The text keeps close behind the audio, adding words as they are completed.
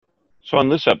So, on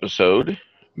this episode,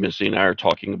 Missy and I are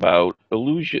talking about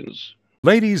illusions.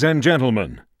 Ladies and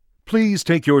gentlemen, please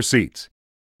take your seats.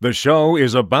 The show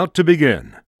is about to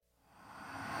begin.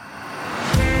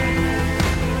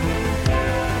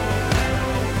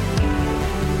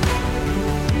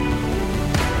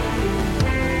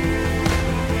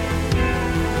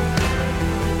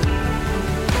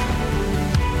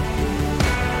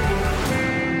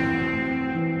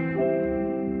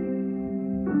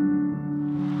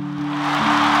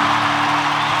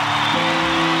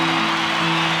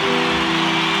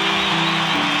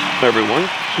 Everyone,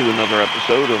 to another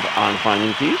episode of On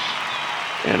Finding Peace.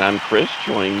 And I'm Chris,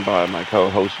 joined by my co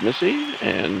host Missy.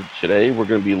 And today we're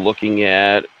going to be looking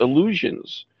at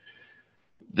illusions.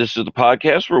 This is the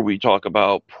podcast where we talk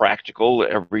about practical,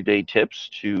 everyday tips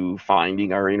to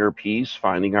finding our inner peace,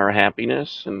 finding our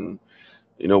happiness, and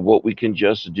what we can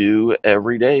just do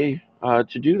every day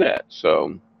to do that.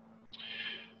 So,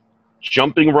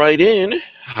 jumping right in,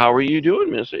 how are you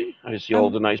doing, Missy? I see all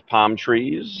I'm, the nice palm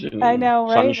trees I and know,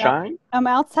 right? sunshine. I'm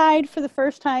outside for the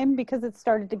first time because it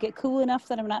started to get cool enough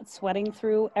that I'm not sweating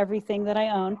through everything that I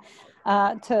own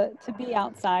to be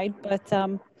outside. But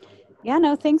yeah,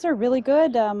 no, things are really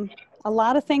good. A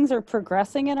lot of things are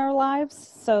progressing in our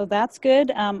lives, so that's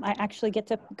good. I actually get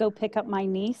to go pick up my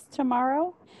niece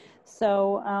tomorrow.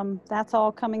 So that's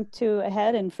all coming to a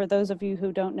head. And for those of you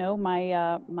who don't know,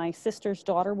 my sister's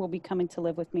daughter will be coming to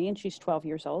live with me, and she's 12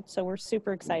 years old. So we're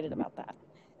super excited about that.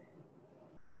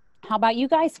 How about you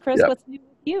guys, Chris? Yep. What's new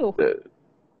with you? Uh,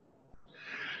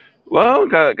 Well,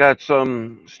 got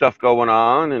some stuff going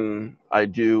on, and I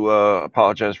do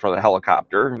apologize for the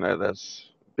helicopter. That's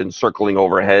been circling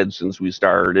overhead since we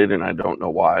started, and I don't know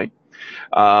why.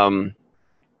 Um,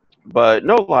 but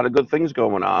no, a lot of good things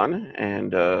going on,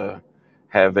 and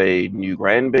have a new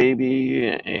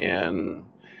grandbaby, and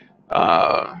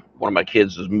one of my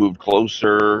kids has moved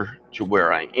closer to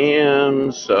where I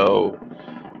am, so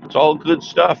it's all good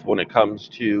stuff when it comes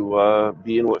to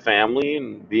being with family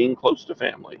and being close to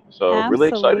family. So really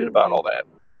excited about all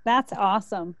Absolutely. that. That's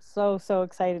awesome. So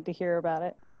excited to hear about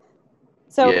it.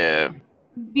 So Yeah.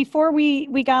 before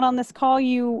we got on this call,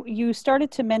 you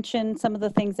started to mention some of the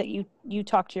things that you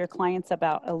talk to your clients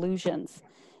about illusions.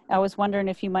 I was wondering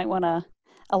if you might want to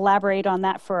elaborate on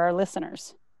that for our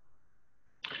listeners.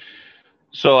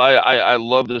 So I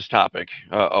love this topic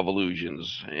of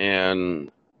illusions,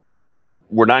 and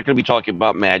we're not going to be talking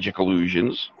about magic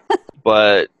illusions,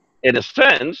 but in a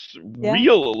sense, Yeah.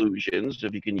 real illusions,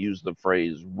 if you can use the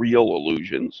phrase real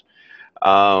illusions.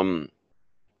 Um,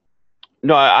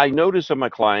 no, I notice in my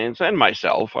clients and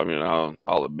myself, I mean,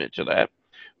 I'll admit to that,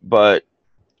 but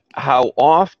how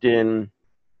often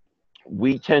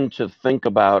we tend to think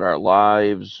about our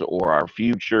lives or our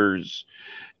futures,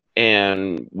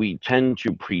 and we tend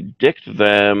to predict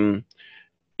them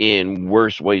in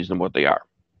worse ways than what they are.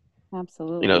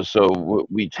 Absolutely. So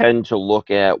we tend to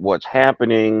look at what's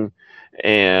happening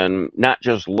and not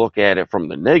just look at it from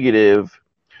the negative,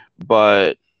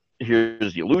 but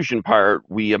here's the illusion part,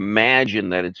 we imagine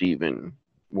that it's even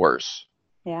worse.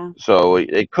 Yeah. So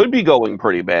it could be going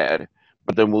pretty bad,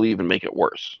 but then we'll even make it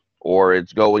worse. Or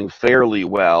it's going fairly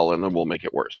well, and then we'll make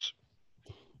it worse.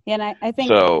 And I think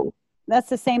So, that's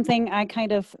the same thing I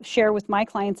kind of share with my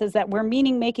clients is that we're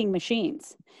meaning making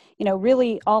machines.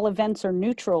 Really all events are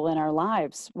neutral in our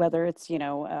lives, whether it's,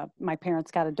 my parents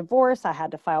got a divorce, I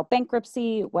had to file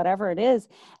bankruptcy, whatever it is.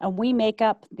 And we make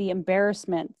up the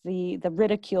embarrassment, the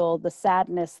ridicule, the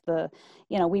sadness,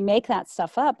 we make that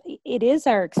stuff up. It is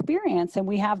our experience and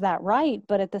we have that right.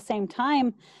 But at the same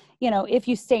time, if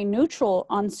you stay neutral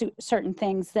on certain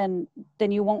things, then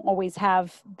you won't always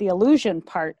have the illusion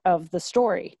part of the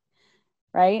story,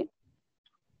 right?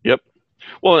 yep.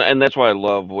 Well, and that's why I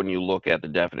love when you look at the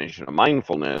definition of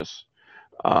mindfulness.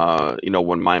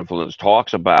 When mindfulness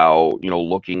talks about,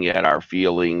 looking at our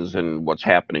feelings and what's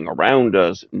happening around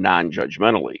us non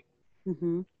judgmentally,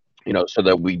 Mm-hmm. so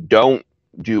that we don't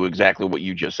do exactly what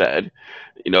you just said,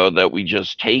 that we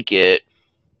just take it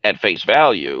at face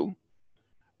value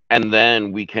and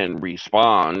then we can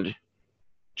respond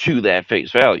to that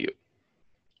face value.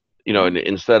 Yeah. And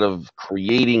instead of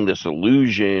creating this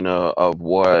illusion of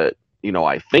what,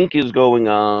 I think is going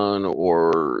on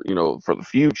or, for the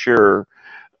future,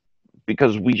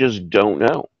 because we just don't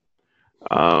know.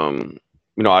 Um,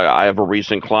 I have a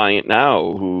recent client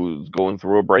now who's going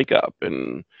through a breakup,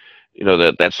 and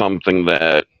that's something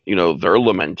that they're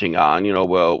lamenting on.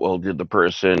 Well, did the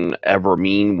person ever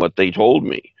mean what they told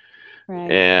me?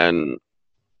 Right. And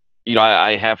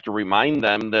I have to remind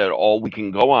them that all we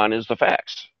can go on is the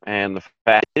facts, and the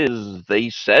fact is they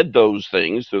said those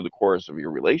things through the course of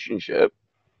your relationship.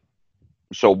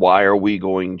 So why are we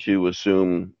going to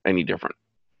assume any different?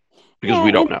 Because Yeah,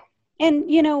 we don't know. and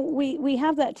you know, we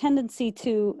have that tendency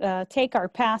to take our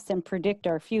past and predict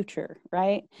our future,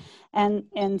 right?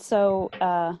 And so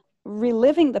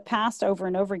reliving the past over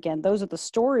and over again, those are the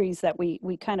stories that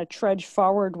we kind of trudge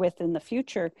forward with in the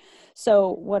future. So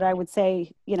what I would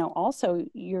say, you know, also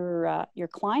your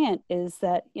client is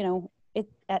that, you know, it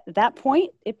at that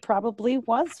point it probably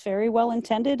was very well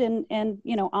intended and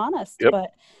you know honest, Yep,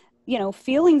 but you know,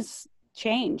 feelings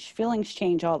change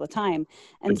all the time.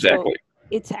 And so exactly.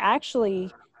 it's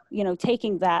actually, you know,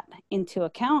 taking that into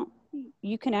account,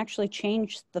 you can actually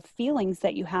change the feelings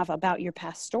that you have about your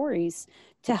past stories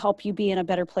to help you be in a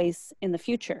better place in the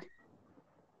future.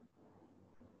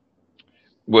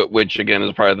 Which again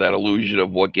is part of that illusion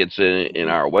of what gets in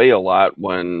our way a lot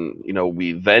when, you know,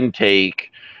 we then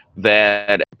take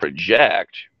that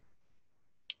project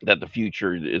that the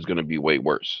future is going to be way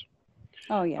worse.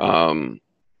 Oh yeah. Um,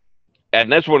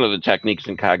 and that's one of the techniques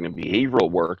in cognitive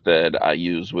behavioral work that I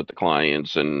use with the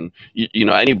clients. And you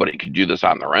know, anybody could do this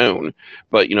on their own,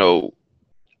 but you know,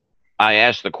 I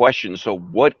ask the question: so,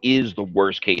 what is the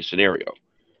worst case scenario?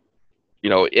 You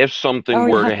know, if something Oh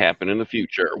were yeah. to happen in the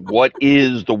future, what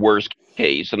is the worst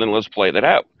case? And then let's play that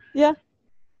out. Yeah.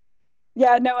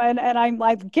 Yeah, no, and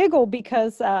I giggle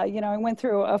because you know, I went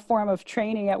through a form of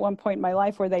training at one point in my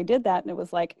life where they did that, and it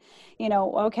was like, you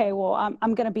know, okay, well,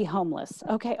 I'm going to be homeless.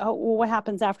 Okay, oh, well, what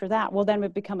happens after that? Well, then we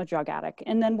become a drug addict,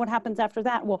 and then what happens after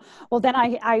that? Well, then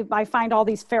I find all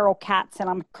these feral cats, and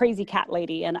I'm a crazy cat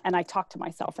lady, and I talk to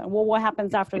myself, and well, what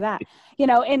happens after that? You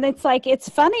know, and it's like it's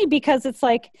funny because it's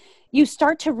like you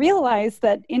start to realize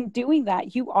that in doing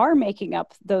that, you are making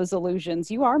up those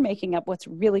illusions. You are making up what's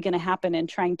really going to happen and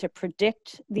trying to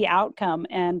predict the outcome.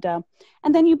 And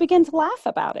then you begin to laugh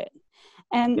about it.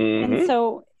 And Hmm.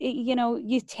 so, you know,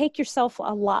 you take yourself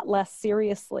a lot less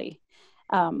seriously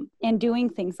in doing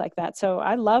things like that. So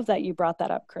I love that you brought that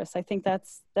up, Chris. I think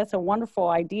that's a wonderful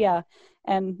idea.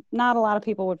 And not a lot of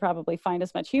people would probably find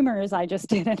as much humor as I just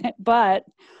did in it, but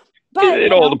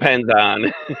It you all know, depends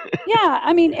on. yeah,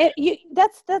 I mean,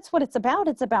 that's what it's about.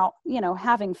 It's about, you know,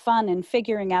 having fun and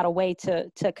figuring out a way to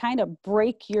kind of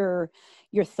break your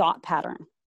thought pattern,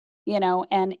 you know,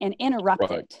 and interrupt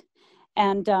Right. it.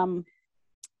 And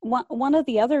one of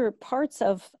the other parts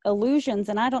of illusions,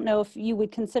 and I don't know if you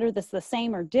would consider this the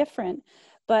same or different,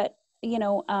 but you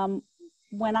know,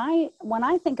 when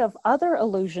I think of other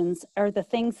illusions are the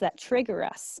things that trigger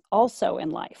us also in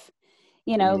life,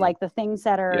 you know, Mm, like the things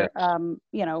that are yes.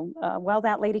 you know, well,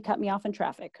 that lady cut me off in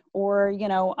traffic, or you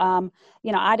know,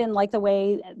 I didn't like the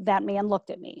way that man looked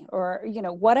at me, or you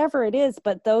know, whatever it is.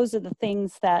 But those are the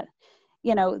things that,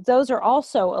 you know, those are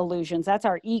also illusions. That's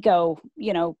our ego,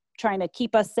 you know, trying to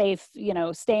keep us safe, you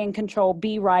know, stay in control,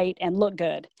 be right, and look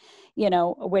good, you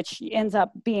know, which ends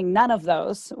up being none of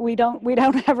those. We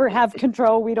don't ever have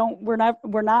control.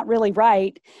 We're not really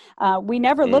right. We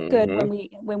never look good Hmm.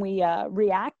 when we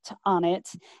react on it.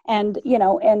 And you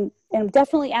know, and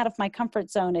definitely out of my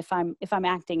comfort zone if I'm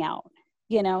acting out,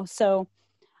 you know. So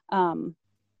um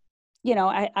you know,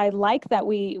 I like that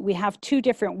we have two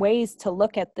different ways to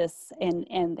look at this,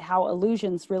 and how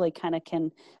illusions really kind of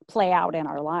can play out in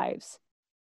our lives.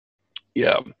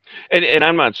 Yeah. And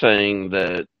I'm not saying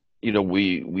that, you know,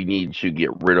 we need to get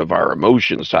rid of our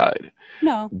emotion side,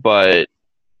 No. but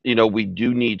you know, we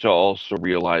do need to also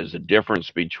realize the difference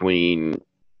between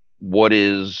what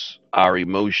is our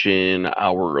emotion,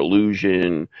 our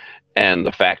illusion, and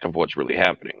the fact of what's really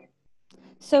happening.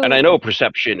 And I So know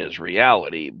perception is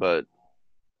reality, but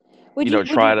would you you know, would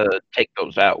try you to take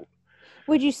those out.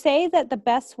 would you say that the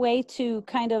best way to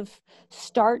kind of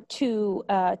start to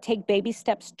take baby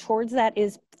steps towards that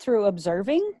is through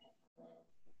observing?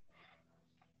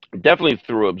 Definitely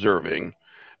through observing.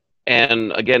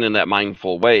 And again, in that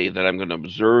mindful way that I'm going to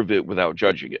observe it without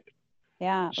judging it.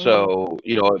 Yeah. Ooh. So,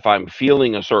 you know, if I'm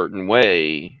feeling a certain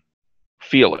way,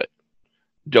 feel it.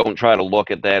 Don't try to look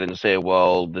at that and say,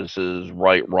 well, this is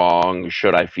right, wrong.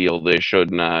 Should I feel this?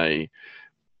 Shouldn't I?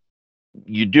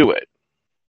 You do it.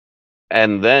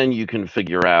 And then you can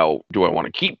figure out, do I want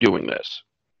to keep doing this?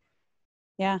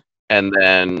 Yeah. And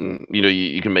then, you know,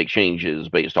 you can make changes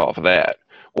based off of that.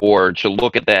 Or to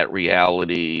look at that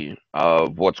reality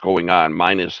of what's going on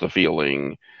minus the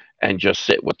feeling and just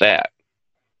sit with that.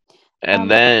 And Um,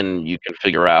 then you can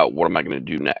figure out, what am I going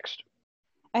to do next?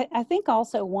 I think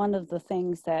also one of the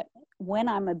things that when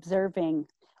I'm observing,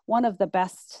 one of the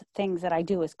best things that I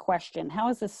do is question, how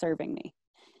is this serving me?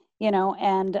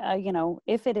 And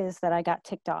if it is that I got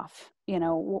ticked off,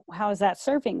 how is that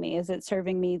serving me? Is it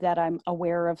serving me that I'm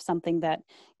aware of something that,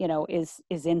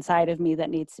 is inside of me that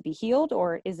needs to be healed?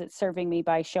 Or is it serving me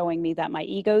by showing me that my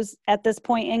ego's at this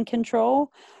point in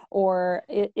control? Or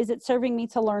is it serving me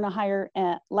to learn a higher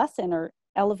lesson or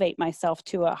elevate myself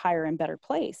to a higher and better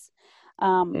place?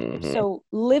 So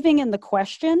living in the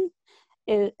question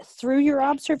through your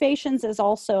observations is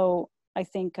also, I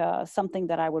think, something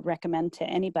that I would recommend to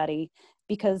anybody,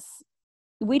 because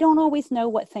we don't always know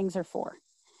what things are for.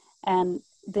 And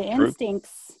the True.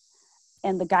 instincts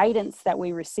and the guidance that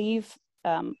we receive,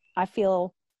 I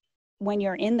feel when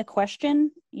you're in the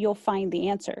question, you'll find the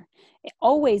answer.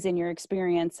 Always in your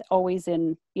experience, always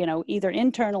in, either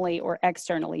internally or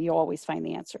externally, you'll always find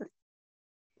the answer.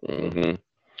 hmm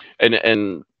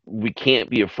And we can't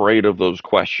be afraid of those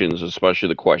questions, especially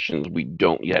the questions we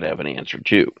don't yet have an answer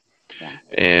to. Yeah.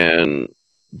 And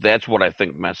that's what I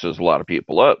think messes a lot of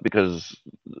people up, because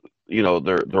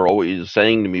they're always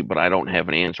saying to me, but I don't have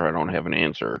an answer. I don't have an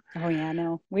answer. Oh yeah,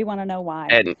 no. We want to know why.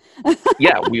 And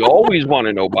yeah, we always want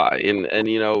to know why. And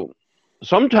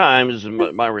sometimes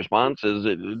my response is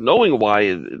that knowing why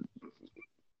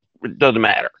it doesn't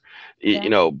matter.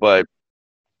 Yeah. But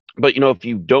if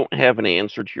you don't have an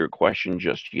answer to your question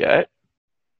just yet,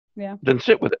 Yeah. then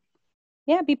sit with it.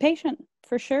 Yeah, be patient,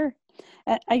 for sure.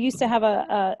 I used to have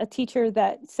a teacher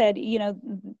that said,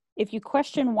 if you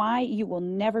question why, you will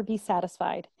never be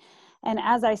satisfied. And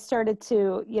as I started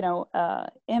to,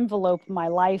 envelope my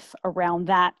life around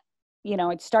that,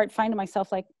 I'd start finding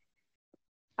myself like,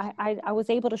 I was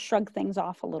able to shrug things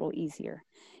off a little easier.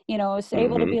 I was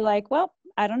able to hmm be like, well,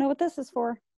 I don't know what this is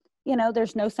for.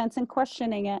 There's no sense in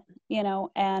questioning it,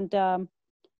 and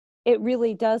it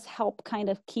really does help kind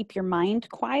of keep your mind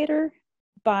quieter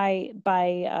by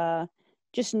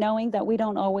just knowing that we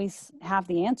don't always have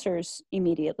the answers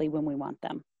immediately when we want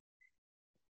them.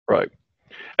 Right.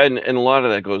 And a lot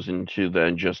of that goes into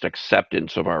then just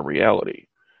acceptance of our reality.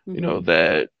 Mm-hmm.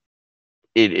 That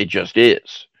it just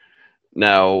is.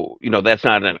 Now, that's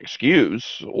not an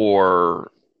excuse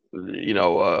or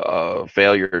a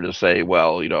failure to say,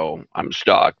 well, I'm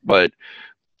stuck. But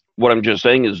what I'm just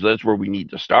saying is that's where we need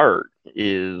to start.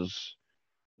 Is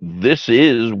this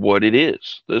is what it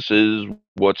is. This is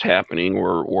what's happening,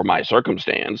 or my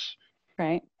circumstance.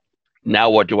 Right.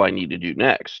 Now what do I need to do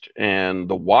next? And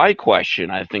the why question,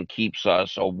 I think, keeps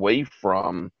us away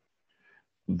from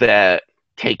that,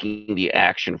 taking the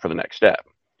action for the next step.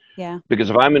 Yeah.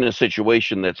 Because if I'm in a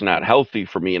situation that's not healthy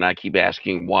for me and I keep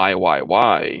asking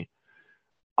why,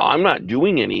 I'm not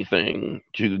doing anything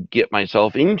to get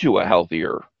myself into a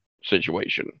healthier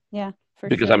situation, Yeah, for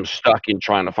because sure. I'm stuck in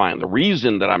trying to find the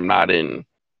reason that I'm not in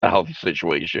a healthy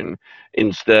situation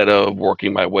instead of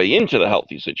working my way into the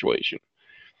healthy situation.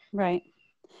 Right.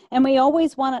 And we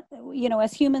always want to,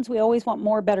 as humans, we always want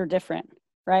more, better, different.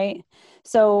 Right.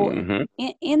 So hmm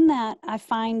in that, I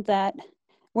find that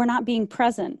we're not being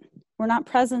present. We're not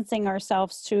presencing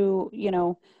ourselves to,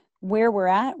 where we're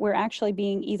at. We're actually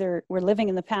being either we're living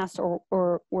in the past,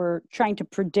 or we're trying to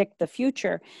predict the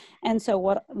future. And so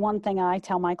one thing I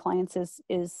tell my clients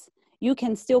is you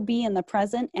can still be in the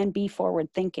present and be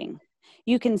forward thinking.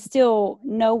 You can still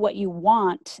know what you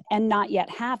want and not yet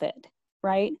have it.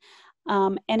 Right.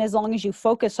 And as long as you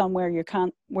focus on where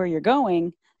you're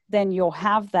going, then you'll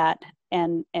have that,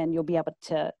 and you'll be able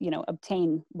to,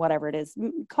 obtain whatever it is.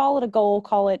 Call it a goal,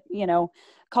 call it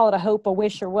a hope, a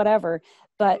wish, or whatever.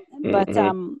 But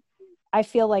hmm I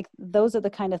feel like those are the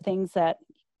kind of things that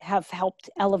have helped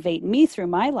elevate me through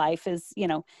my life. Is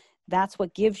that's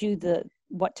what gives you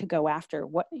what to go after,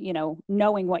 what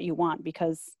knowing what you want,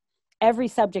 because every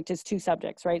subject is two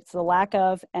subjects, right? It's the lack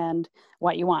of and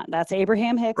what you want. That's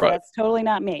Abraham Hicks. Right. That's totally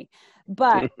not me.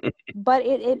 But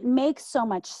it makes so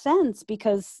much sense,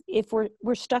 because if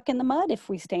we're stuck in the mud, if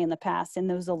we stay in the past, in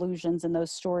those illusions and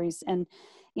those stories, and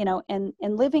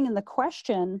and living in the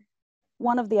question,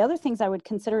 one of the other things I would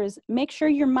consider is make sure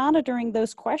you're monitoring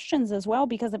those questions as well,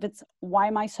 because if it's why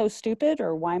am I so stupid,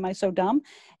 or why am I so dumb,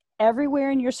 everywhere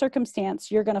in your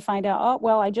circumstance, you're going to find out, oh,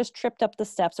 well, I just tripped up the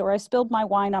steps, or I spilled my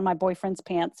wine on my boyfriend's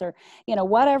pants, or,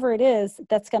 whatever it is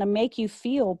that's going to make you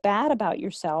feel bad about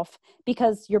yourself,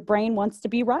 because your brain wants to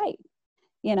be right.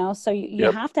 So you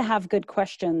Yep. have to have good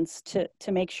questions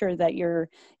to make sure that you're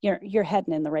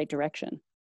heading in the right direction.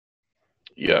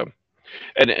 Yeah.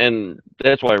 And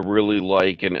that's why I really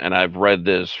like, and I've read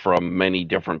this from many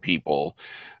different people.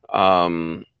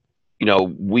 Um,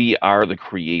 we are the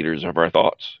creators of our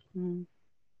thoughts. Mm.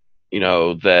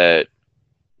 That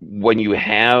when you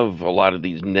have a lot of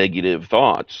these negative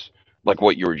thoughts, like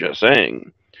what you were just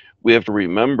saying, we have to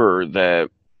remember that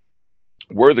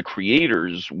we're the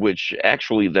creators, which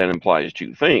actually then implies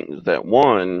two things. That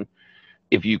one,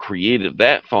 if you created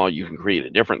that thought, you can create a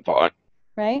different thought.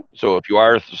 Right? So if you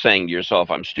are saying to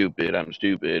yourself, I'm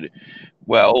stupid,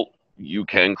 well, you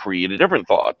can create a different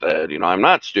thought that, I'm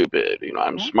not stupid,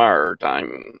 I'm Yeah. smart,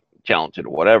 I'm talented,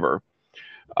 whatever.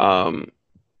 Um,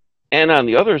 and on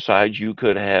the other side, you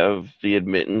could have the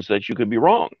admittance that you could be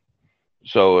wrong.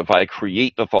 So if I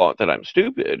create the thought that I'm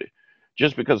stupid,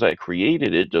 just because I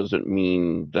created it doesn't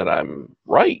mean that I'm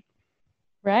right.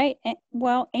 Right.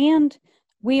 Well, and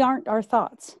we aren't our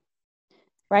thoughts.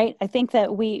 Right. I think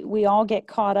that we all get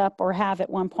caught up, or have at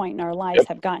one point in our lives Yep.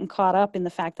 have gotten caught up in the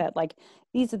fact that, like,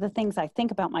 these are the things I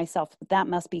think about myself, but that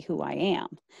must be who I am.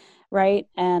 Right.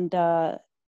 And that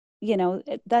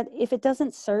if it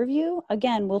doesn't serve you,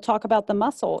 again, we'll talk about the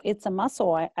muscle. It's a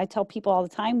muscle. I tell people all the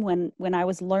time, when I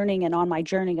was learning and on my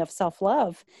journey of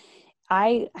self-love,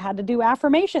 I had to do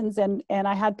affirmations, and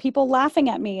I had people laughing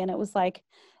at me, and it was like,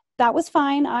 that was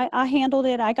fine. I handled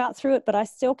it. I got through it, but I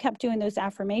still kept doing those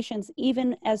affirmations,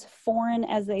 even as foreign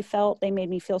as they felt. They made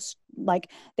me feel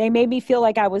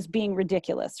like I was being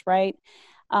ridiculous. Right.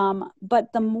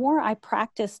 But the more I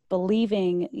practiced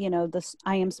believing, this,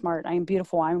 I am smart, I am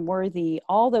beautiful, I'm worthy,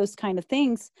 all those kind of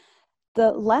things,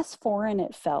 the less foreign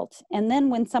it felt. And then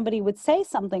when somebody would say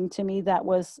something to me that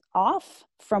was off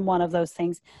from one of those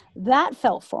things, that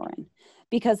felt foreign,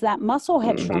 because that muscle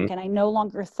had Hmm. shrunk and I no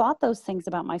longer thought those things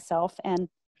about myself, and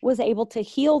was able to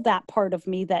heal that part of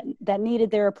me that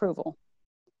needed their approval.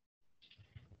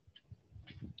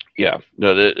 Yeah,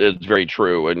 no, it's very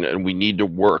true, and we need to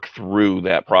work through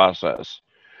that process.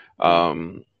 Yeah.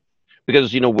 Um,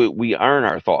 because we aren't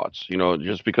our thoughts.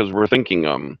 Just because we're thinking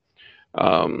them.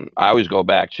 I always go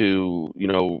back to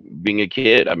being a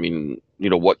kid. I mean,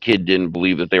 what kid didn't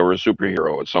believe that they were a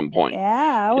superhero at some point?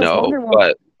 Yeah, I was Wonder Woman.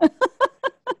 But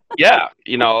yeah,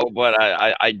 but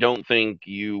I don't think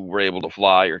you were able to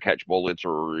fly or catch bullets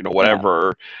or No,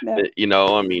 whatever.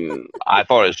 no. I mean, I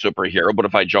thought I was a superhero, but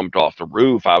if I jumped off the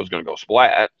roof, I was going to go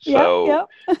splat. Yep, So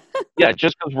yep. yeah,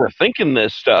 just because we're thinking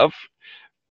this stuff.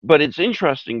 But it's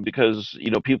interesting because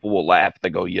people will laugh.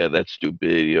 They go, "Yeah, that's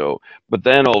stupid," But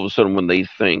then all of a sudden, when they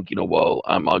think, well,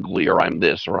 I'm ugly or I'm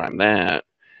this or I'm that,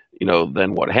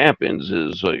 then what happens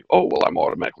is like, oh, well, I'm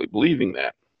automatically believing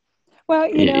that. Well,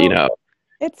 You know,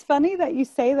 it's funny that you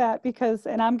say that, because,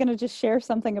 and I'm going to just share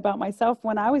something about myself.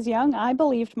 When I was young, I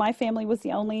believed my family was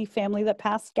the only family that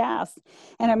passed gas.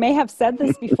 And I may have said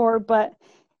this before, but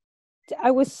I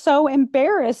was so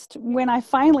embarrassed when I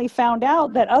finally found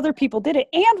out that other people did it,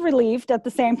 and relieved at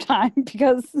the same time,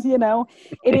 because,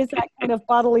 it is that kind of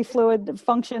bodily fluid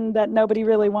function that nobody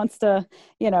really wants to,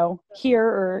 hear,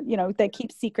 or, that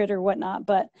keeps secret or whatnot.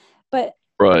 But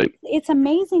right? it's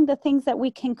amazing the things that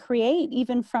we can create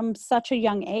even from such a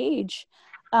young age.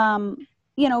 From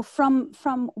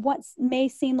what may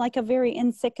seem like a very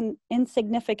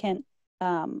insignificant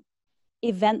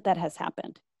event that has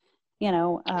happened.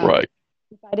 Right.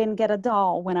 If I didn't get a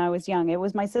doll when I was young, it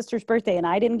was my sister's birthday and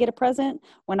I didn't get a present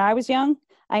when I was young,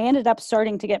 I ended up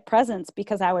starting to get presents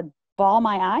because I would bawl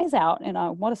my eyes out, and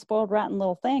what a spoiled rotten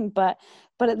little thing. But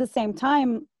at the same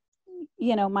time,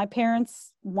 my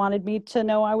parents wanted me to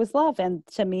know I was loved, and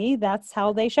to me, that's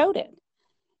how they showed it.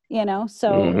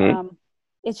 So Hmm.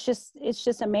 it's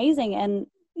just amazing. And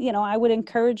I would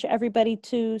encourage everybody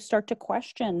to start to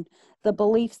question the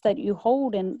beliefs that you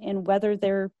hold, and whether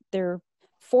they're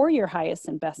for your highest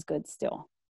and best good still.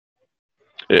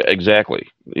 Exactly.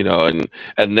 And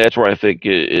that's where I think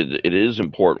it is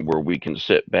important where we can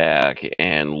sit back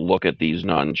and look at these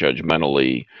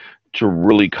non-judgmentally to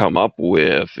really come up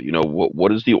with,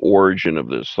 what is the origin of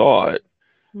this thought,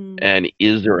 Mm, and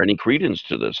is there any credence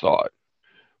to this thought?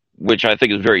 Which I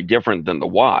think is very different than the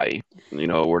why.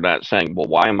 We're not saying, well,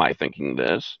 why am I thinking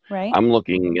this? right. I'm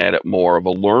looking at it more of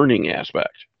a learning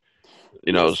aspect.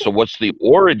 So, So what's the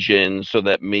origin so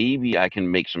that maybe I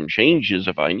can make some changes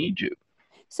if I need to?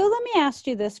 so let me ask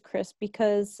you this, Chris,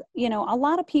 because a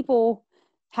lot of people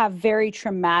have very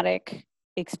traumatic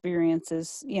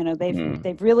experiences. They've Hmm.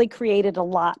 they've really created a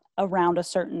lot around a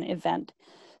certain event.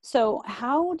 So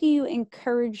how do you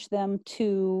encourage them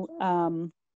to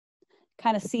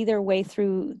kind of see their way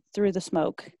through the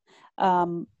smoke,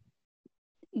 um,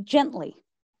 gently?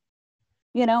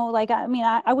 Like, I mean,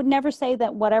 I would never say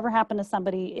that whatever happened to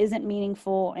somebody isn't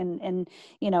meaningful, and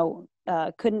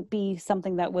couldn't be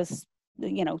something that was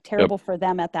Yep. terrible for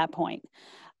them at that point.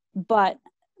 But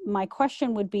my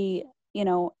question would be,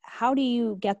 how do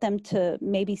you get them to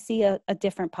maybe see a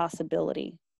different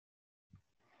possibility?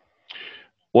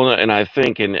 Well, and I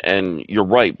think, and you're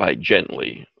right, by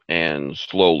gently and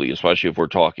slowly, especially if we're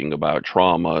talking about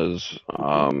traumas,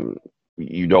 Hmm.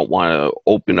 you don't want to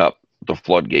open up the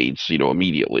floodgates,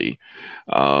 immediately.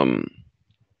 Um,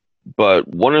 but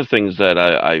one of the things that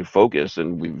I focus,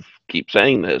 and we keep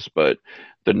saying this, but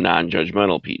the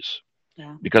non-judgmental piece,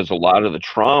 Yeah. because a lot of the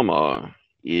trauma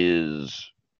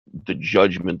is the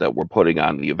judgment that we're putting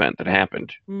on the event that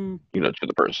happened, Mm. to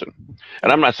the person. And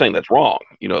Yeah. I'm not saying that's wrong,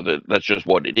 that's just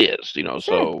what it is, Sure.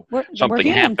 so We're something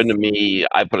happened humans. to me,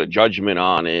 I put a judgment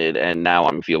on it, and now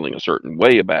I'm feeling a certain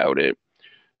way about it.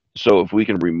 So if we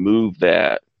can remove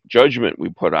that judgment we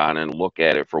put on and look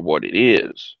at it for what it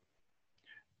is,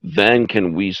 then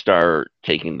can we start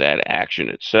taking that action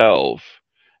itself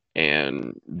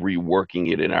and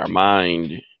reworking it in our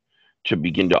mind to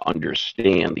begin to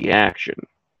understand the action,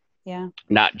 Yeah.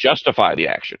 not justify the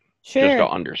action, just to Sure.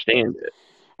 understand it.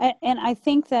 And I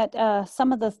think that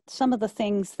some of the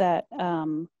things that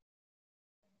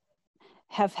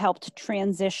have helped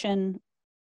transition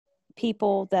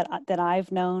people that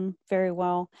I've known very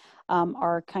well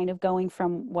are kind of going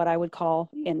from what I would call,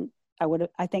 and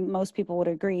I think most people would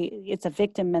agree, it's a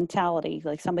victim mentality,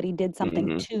 like somebody did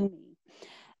something Hmm. to me,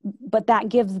 but that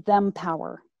gives them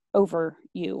power over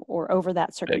you or over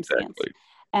that circumstance. Exactly.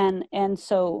 And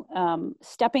so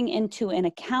stepping into an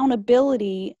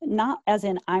accountability, not as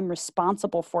in I'm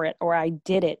responsible for it or I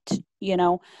did it,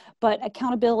 but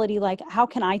accountability, like how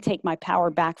can I take my power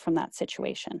back from that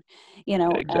situation,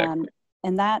 Exactly.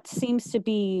 and that seems to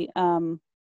be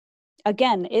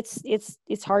again,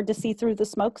 it's hard to see through the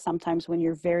smoke sometimes when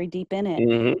you're very deep in it.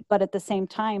 Hmm. But at the same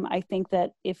time, I think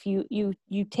that if you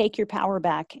take your power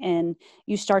back and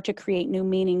you start to create new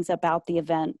meanings about the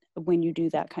event when you do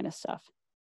that kind of stuff.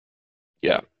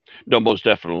 Yeah. No, most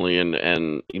definitely. And,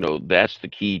 that's the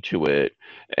key to it.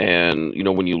 And,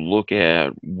 when you look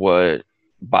at what,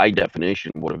 by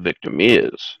definition, what a victim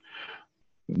is,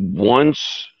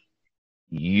 once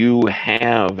you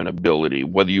have an ability,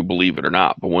 whether you believe it or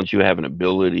not, but once you have an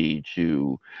ability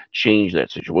to change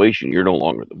that situation, you're no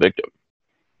longer the victim.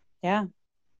 Yeah,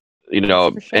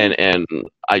 that's for sure. And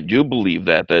I do believe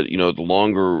that the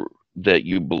longer that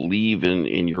you believe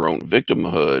in your own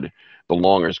victimhood, the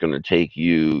longer it's going to take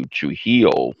you to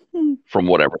heal Hmm. from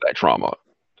whatever that trauma.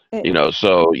 It,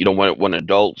 So when an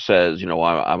adult says,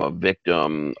 I'm a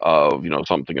victim of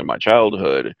something in my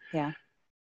childhood, yeah,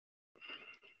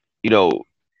 you know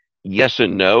yes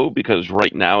and no, because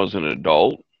right now as an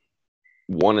adult,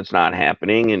 one, it's not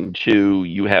happening, and two,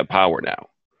 you have power now.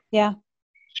 yeah,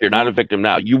 So you're not yeah, a victim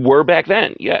now. You were back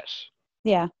then, yes.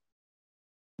 yeah.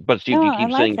 But see, if No, you I keep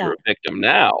like saying you're that. a victim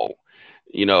now,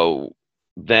 you know,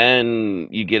 then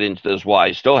you get into this, well,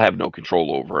 I still have no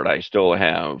control over it. I still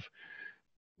have,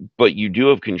 but you do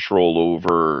have control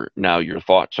over now your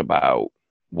thoughts about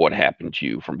what happened to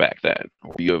you from back then.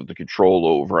 Or you have the control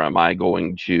over, am I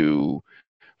going to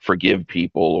forgive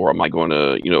people, or am I going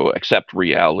to, accept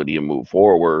reality and move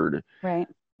forward? Right.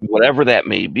 Whatever that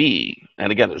may be.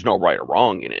 And again, there's no right or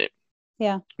wrong in it,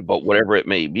 Yeah, but whatever it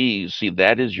may be, see,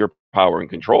 that is your power and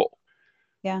control.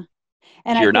 yeah.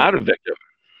 And So I you're think not a victim.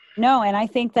 no, and I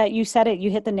think that you said it, you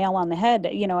hit the nail on the head.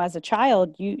 As a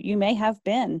child, you may have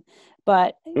been,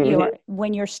 but Hmm.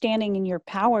 when you're standing in your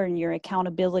power and your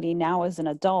accountability now as an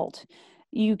adult,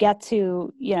 you get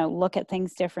to, look at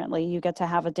things differently. You get to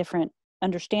have a different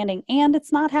understanding, and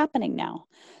it's not happening now.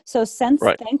 So since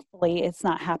Right. thankfully it's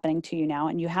not happening to you now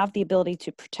and you have the ability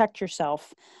to protect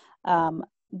yourself,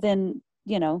 then,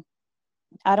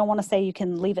 I don't want to say you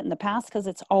can leave it in the past because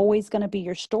it's always going to be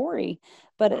your story,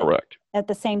 but Correct. at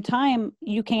the same time,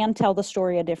 you can tell the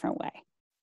story a different way.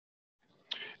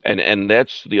 And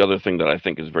that's the other thing that I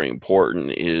think is very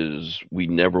important is we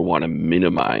never want to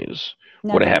minimize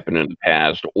what Never. happened in the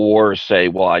past or say,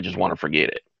 well, I just want to forget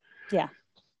it. Yeah.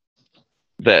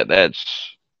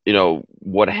 That's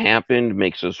what happened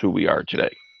makes us who we are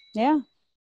today. Yeah.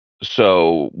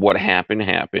 So what happened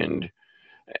happened,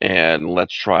 and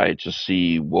let's try to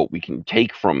see what we can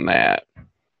take from that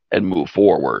and move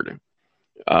forward.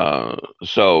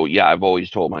 So yeah, I've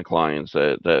always told my clients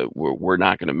that we're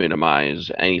not going to minimize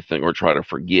anything or try to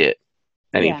forget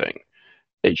Yeah. anything.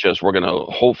 It's just we're going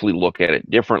to hopefully look at it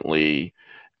differently.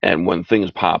 And when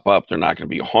things pop up, they're not going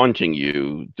to be haunting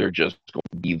you. They're just going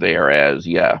to be there as,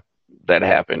 yeah, that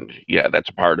happened. Yeah, that's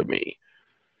a part of me.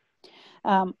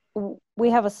 We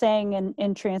have a saying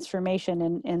in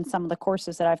transformation in some of the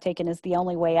courses that I've taken is the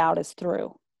only way out is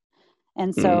through.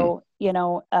 And Mm, so,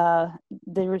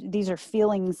 these are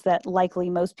feelings that likely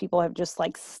most people have just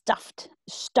like stuffed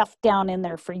down in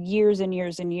there for years and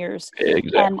years and years. And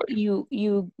exactly.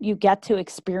 you get to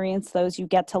experience those, you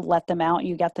get to let them out,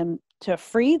 you get them to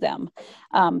free them,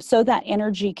 so that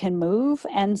energy can move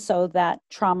and so that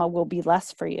trauma will be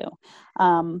less for you.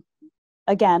 Um,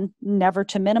 again, never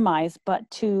to minimize, but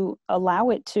to allow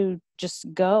it to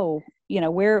just go,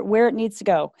 where it needs to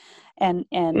go, and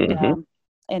Hmm.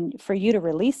 and for you to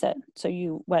release it. So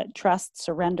you trust,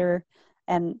 surrender,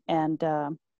 and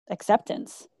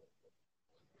acceptance.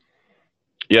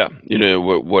 Yeah,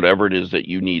 whatever it is that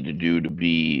you need to do to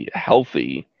be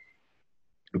healthy,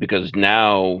 because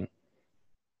now,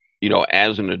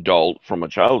 as an adult from a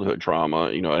childhood trauma,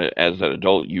 as an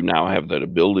adult, you now have that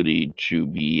ability to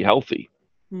be healthy.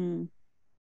 Hmm.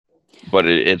 But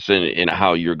it's in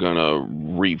how you're going to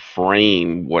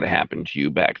reframe what happened to you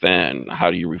back then. How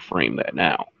do you reframe that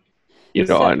now?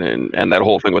 So And that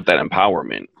whole thing with that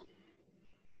empowerment.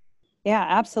 yeah,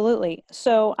 absolutely.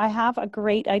 So I have a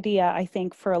great idea, I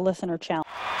think, for a listener challenge.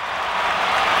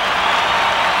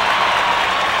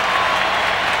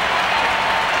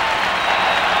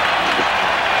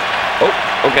 Oh,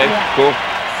 okay, Yeah. cool.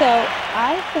 So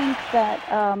I think that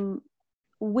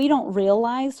we don't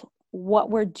realize what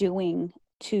we're doing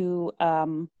to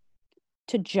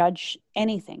judge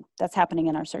anything that's happening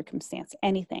in our circumstance,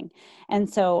 anything. And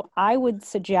so I would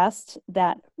suggest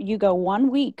that you go 1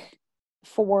 week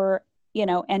for,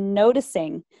 and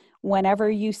noticing whenever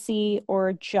you see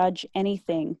or judge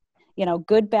anything,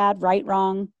 good, bad, right,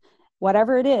 wrong,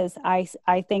 whatever it is.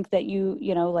 I think that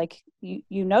like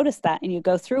you notice that and you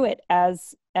go through it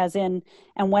as in,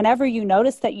 and whenever you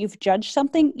notice that you've judged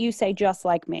something, you say, just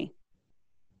like me.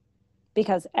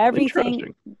 Because everything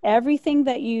Interesting.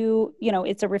 that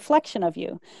it's a reflection of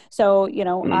you. So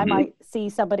I Hmm. might see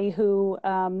somebody who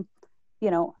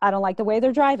I don't like the way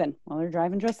they're driving. Well, they're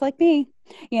driving just like me,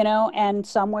 and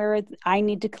somewhere I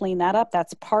need to clean that up.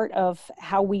 That's part of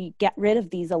how we get rid of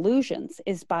these illusions,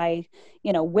 is by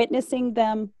witnessing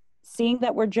them, seeing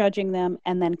that we're judging them,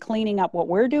 and then cleaning up what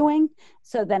we're doing,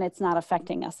 so then it's not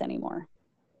affecting us anymore.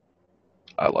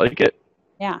 I like it.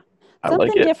 Yeah. I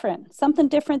like it. Something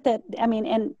different that, I mean,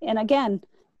 and again,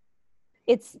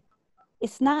 it's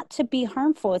not to be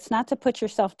harmful. It's not to put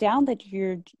yourself down that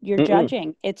you're Mm-mm.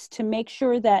 judging. It's to make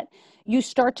sure that you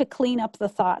start to clean up the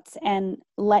thoughts and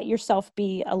let yourself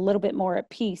be a little bit more at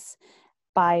peace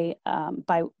by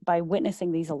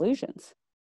witnessing these illusions.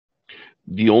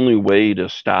 The only way to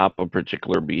stop a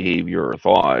particular behavior or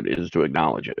thought is to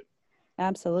acknowledge it. So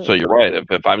Absolutely. you're right.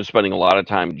 If I'm spending a lot of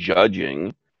time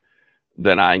judging,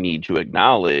 then I need to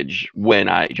acknowledge when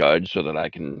I judge so that I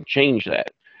can change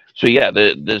that. So yeah,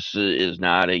 this is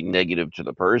not a negative to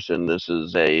the person. This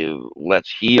is a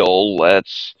let's heal,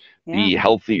 let's Yeah. be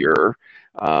healthier.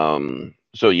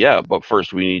 So yeah, but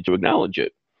first we need to acknowledge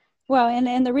it. Well,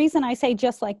 and the reason I say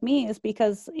just like me is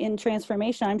because in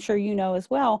transformation, I'm sure you know as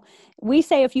well, we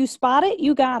say if you spot it,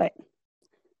 you got it.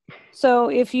 So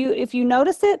if you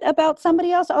notice it about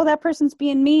somebody else, oh, that person's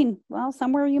being mean. Well,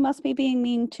 somewhere you must be being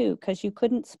mean too, because you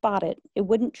couldn't spot it. It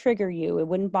wouldn't trigger you. It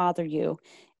wouldn't bother you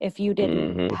if you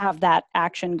didn't Hmm. have that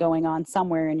action going on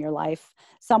somewhere in your life,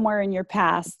 somewhere in your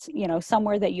past,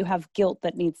 somewhere that you have guilt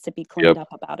that needs to be cleaned Yep,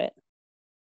 up about it.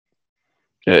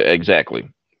 exactly.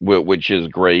 Which is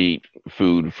great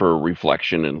food for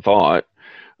reflection and thought.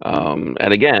 Yeah.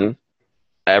 And again,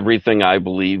 everything I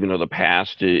believe, the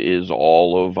past is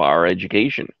all of our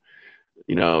education.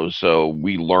 So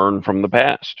we learn from the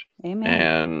past. Amen.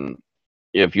 And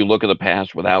if you look at the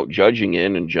past without judging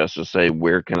it and just to say,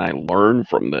 where can I learn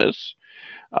from this?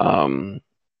 Um,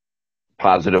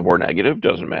 Positive or negative,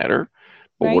 doesn't matter.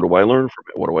 But what Right? do I learn from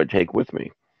it? What do I take with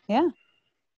me? Yeah.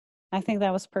 I think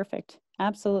that was perfect.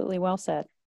 Absolutely well said.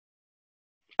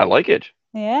 I like it.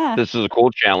 Yeah. This is a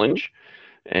cool challenge.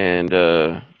 And,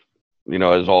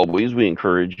 as always, we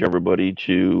encourage everybody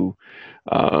to,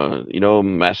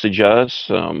 message us,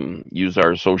 use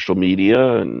our social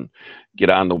media and get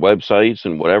on the websites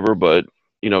and whatever. But,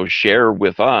 share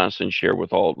with us and share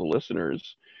with all the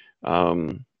listeners,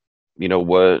 um,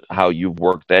 how you've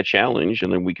worked that challenge,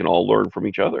 and then we can all learn from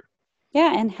each other.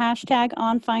 Yeah, and hashtag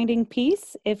on finding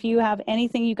peace. If you have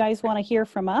anything you guys want to hear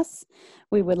from us,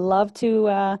 we would love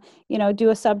to, do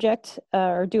a subject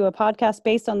or do a podcast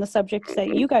based on the subjects that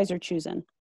Mhm. you guys are choosing.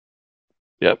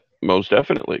 Yep, most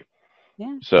definitely.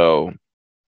 Yeah. So,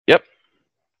 yep,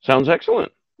 sounds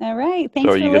excellent. All right. So, Thanks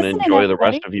are for you going to listening, enjoy the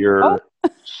rest everybody. of Oh, your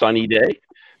sunny day?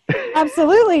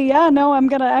 absolutely. Yeah. No, I'm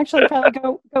gonna actually probably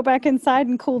go back inside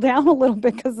and cool down a little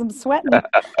bit because I'm sweating.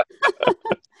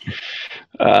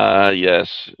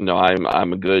 Yes. No,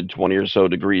 I'm a good 20 or so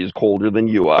degrees colder than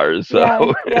you are. So,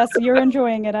 Yeah. Yes, you're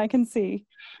enjoying it. I can see.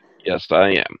 yes, I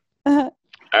am. All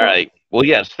Well, right. Well,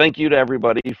 yes, thank you to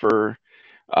everybody for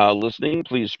listening.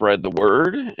 Please spread the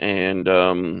word and,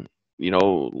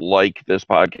 like this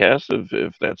podcast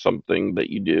if that's something that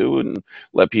you do, and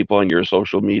let people on your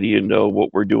social media know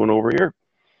what we're doing over here.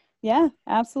 Yeah,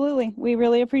 absolutely. We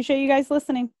really appreciate you guys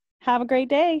listening. Have a great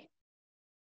day.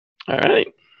 All right.